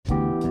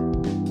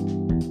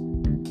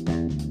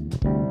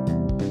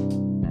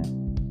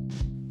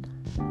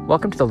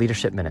Welcome to the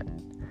Leadership Minute,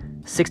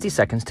 60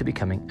 seconds to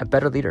becoming a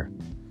better leader.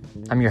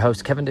 I'm your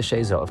host, Kevin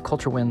DeShazo of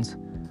Culture Wins,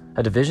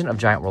 a division of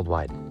Giant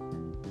Worldwide.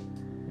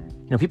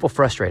 People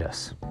frustrate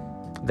us.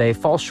 They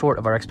fall short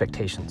of our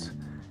expectations.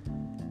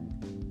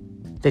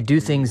 They do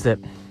things that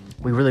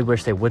we really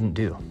wish they wouldn't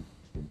do.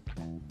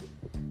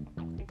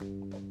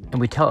 And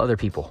we tell other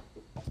people,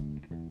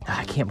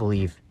 I can't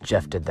believe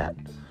Jeff did that.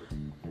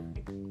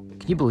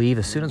 Can you believe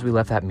as soon as we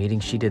left that meeting,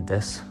 she did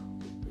this?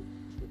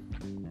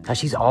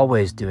 She's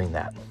always doing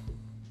that.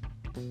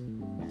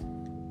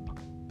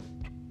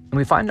 And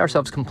we find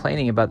ourselves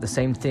complaining about the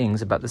same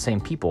things, about the same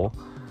people,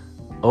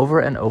 over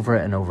and over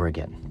and over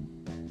again.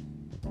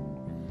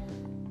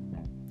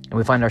 And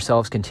we find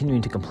ourselves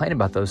continuing to complain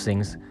about those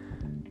things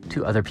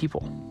to other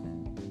people.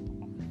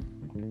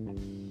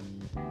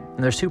 And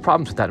there's two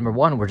problems with that. Number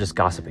one, we're just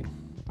gossiping.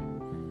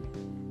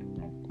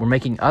 We're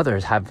making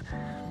others have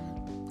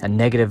a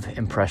negative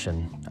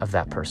impression of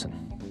that person,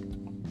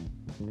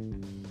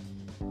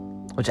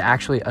 which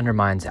actually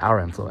undermines our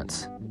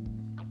influence.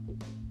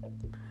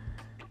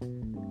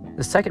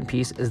 The second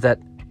piece is that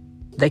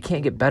they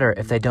can't get better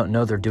if they don't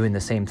know they're doing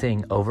the same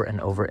thing over and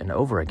over and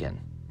over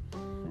again.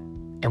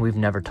 And we've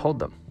never told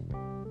them.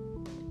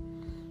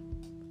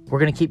 We're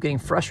going to keep getting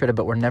frustrated,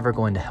 but we're never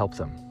going to help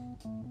them.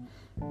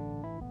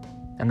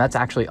 And that's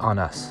actually on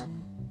us.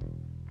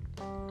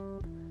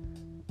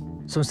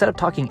 So instead of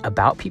talking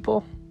about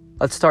people,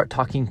 let's start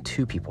talking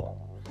to people.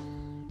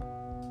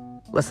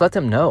 Let's let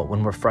them know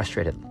when we're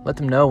frustrated. Let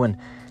them know when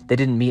they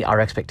didn't meet our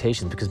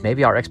expectations, because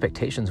maybe our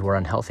expectations were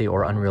unhealthy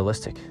or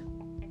unrealistic.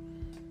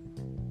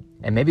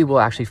 And maybe we'll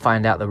actually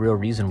find out the real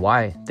reason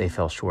why they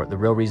fell short, the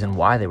real reason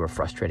why they were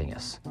frustrating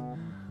us.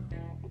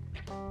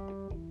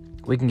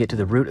 We can get to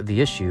the root of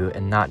the issue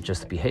and not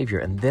just the behavior,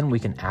 and then we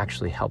can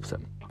actually help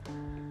them.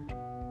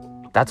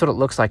 That's what it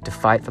looks like to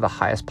fight for the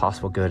highest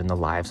possible good in the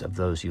lives of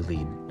those you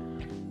lead.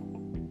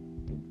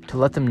 To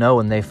let them know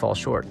when they fall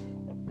short,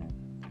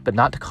 but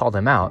not to call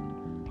them out,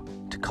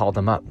 to call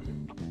them up.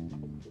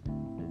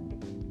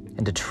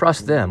 And to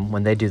trust them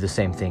when they do the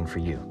same thing for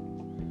you.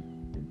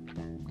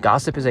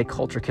 Gossip is a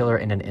culture killer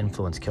and an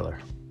influence killer.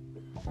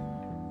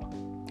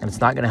 And it's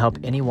not going to help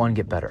anyone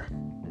get better.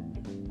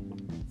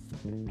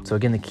 So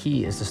again, the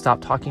key is to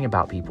stop talking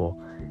about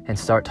people and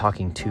start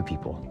talking to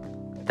people.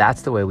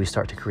 That's the way we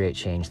start to create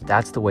change.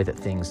 That's the way that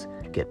things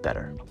get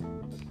better.